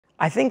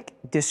I think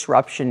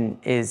disruption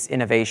is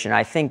innovation.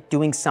 I think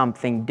doing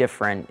something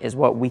different is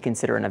what we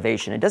consider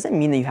innovation. It doesn't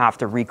mean that you have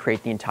to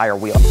recreate the entire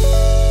wheel.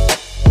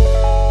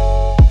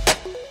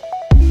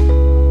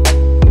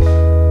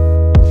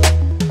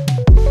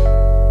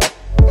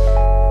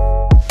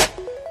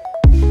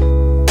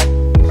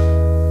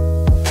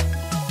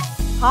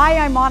 Hi,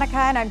 I'm Monica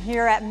and I'm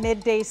here at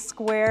Midday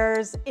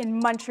Squares in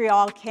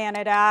Montreal,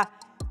 Canada.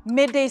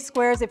 Midday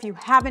Squares, if you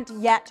haven't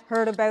yet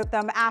heard about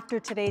them after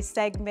today's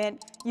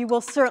segment, you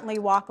will certainly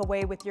walk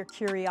away with your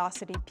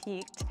curiosity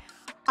piqued.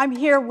 I'm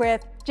here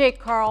with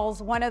Jake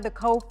Karls, one of the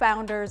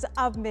co-founders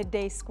of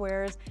Midday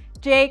Squares.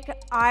 Jake,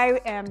 I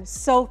am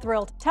so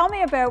thrilled. Tell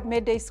me about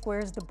Midday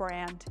Squares, the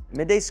brand.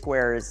 Midday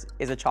Squares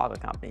is a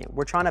chocolate company.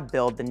 We're trying to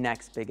build the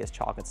next biggest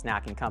chocolate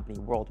snacking company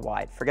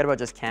worldwide. Forget about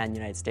just Canada,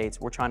 United States.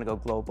 We're trying to go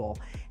global.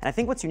 And I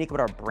think what's unique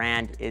about our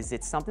brand is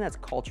it's something that's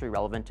culturally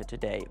relevant to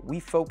today. We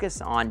focus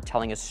on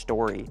telling a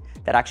story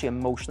that actually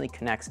emotionally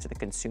connects to the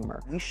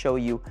consumer. We show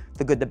you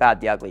the good, the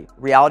bad, the ugly.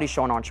 Reality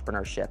show on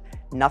entrepreneurship.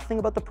 Nothing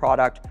about the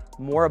product,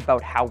 more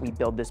about how we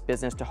build this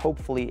business to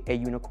hopefully a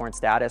unicorn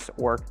status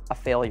or a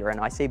failure.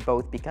 And I say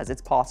both because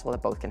it's possible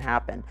that both can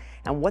happen.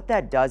 And what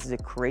that does is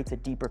it creates a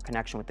deeper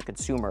connection with the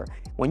consumer.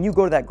 When you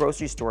go to that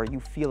grocery store, you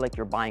feel like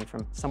you're buying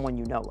from someone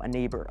you know, a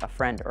neighbor, a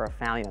friend, or a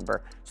family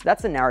member. So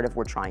that's the narrative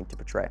we're trying to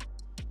portray.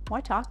 Why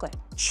chocolate?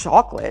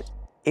 Chocolate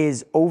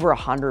is over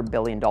 $100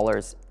 billion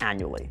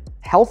annually.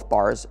 Health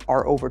bars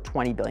are over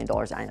 $20 billion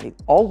annually.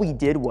 All we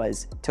did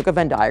was took a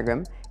Venn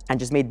diagram and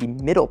just made the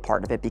middle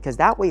part of it, because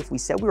that way, if we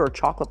said we were a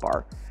chocolate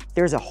bar,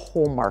 there's a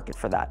whole market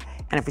for that.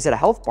 And if we said a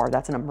health bar,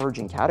 that's an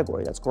emerging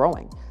category that's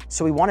growing.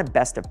 So we wanted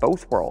best of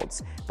both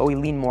worlds, but we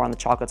lean more on the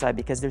chocolate side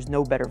because there's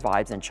no better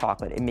vibes than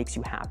chocolate. It makes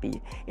you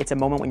happy. It's a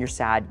moment when you're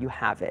sad, you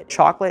have it.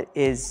 Chocolate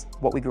is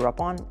what we grew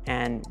up on,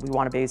 and we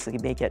want to basically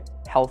make it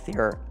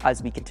healthier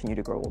as we continue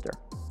to grow older.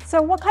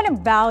 So what kind of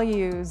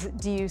values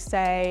do you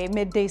say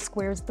Midday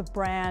Squares, the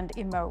brand,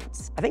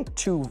 emotes? I think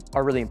two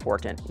are really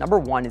important. Number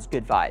one is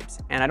good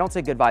vibes. And I don't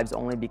say good vibes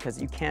only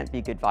because you can't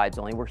be good vibes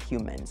only, we're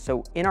human.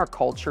 So in our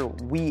culture,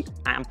 we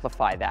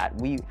amplify that.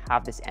 We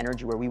have this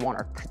energy where we want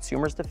our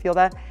consumers to feel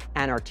that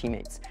and our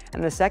teammates.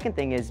 And the second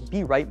thing is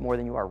be right more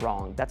than you are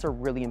wrong. That's a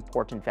really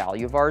important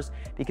value of ours,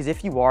 because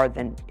if you are,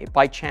 then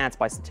by chance,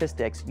 by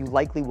statistics, you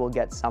likely will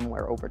get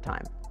somewhere over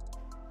time.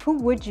 Who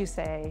would you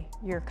say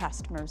your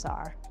customers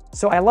are?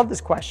 So I love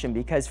this question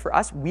because for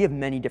us, we have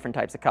many different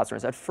types of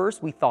customers. At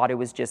first, we thought it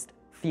was just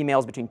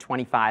females between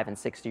 25 and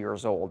 60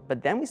 years old,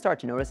 but then we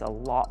started to notice a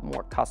lot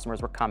more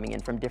customers were coming in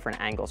from different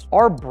angles.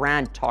 Our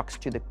brand talks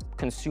to the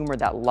consumer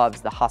that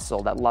loves the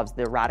hustle, that loves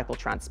the radical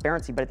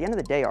transparency, but at the end of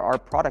the day, our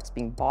product's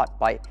being bought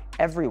by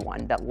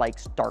everyone that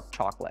likes dark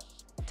chocolate.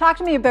 Talk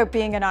to me about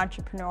being an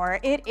entrepreneur.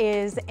 It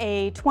is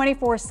a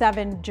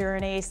 24/7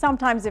 journey.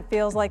 Sometimes it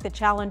feels like the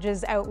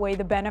challenges outweigh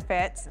the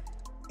benefits.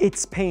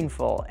 It's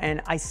painful,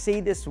 and I say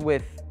this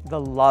with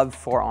the love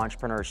for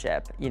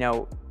entrepreneurship. You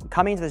know,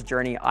 coming into this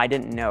journey, I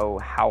didn't know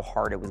how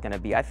hard it was gonna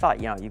be. I thought,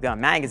 you know, you go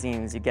on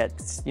magazines, you get,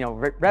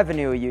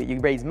 revenue, you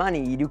raise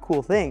money, you do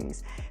cool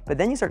things. But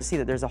then you start to see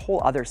that there's a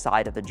whole other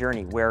side of the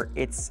journey where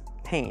it's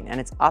pain and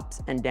it's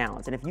ups and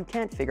downs. And if you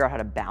can't figure out how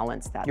to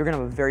balance that, you're gonna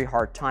have a very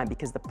hard time,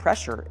 because the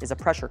pressure is a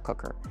pressure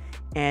cooker.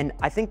 And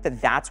I think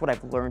that that's what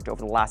I've learned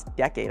over the last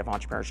decade of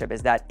entrepreneurship,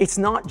 is that it's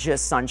not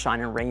just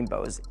sunshine and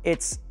rainbows.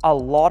 It's a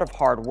lot of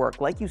hard work,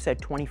 like you said,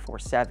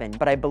 24/7.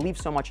 But I believe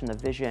so much in the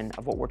vision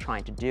of what we're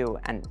trying to do,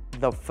 and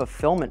the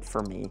fulfillment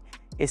for me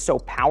is so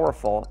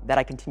powerful that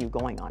I continue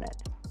going on it.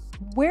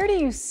 Where do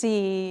you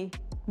see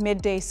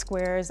Midday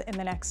Squares in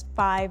the next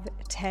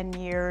 5-10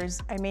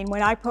 years? I mean,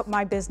 when I put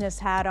my business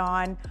hat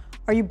on,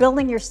 are you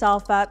building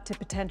yourself up to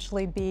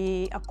potentially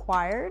be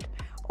acquired?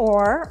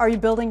 Or are you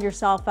building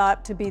yourself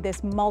up to be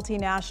this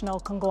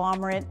multinational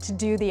conglomerate to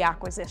do the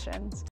acquisitions?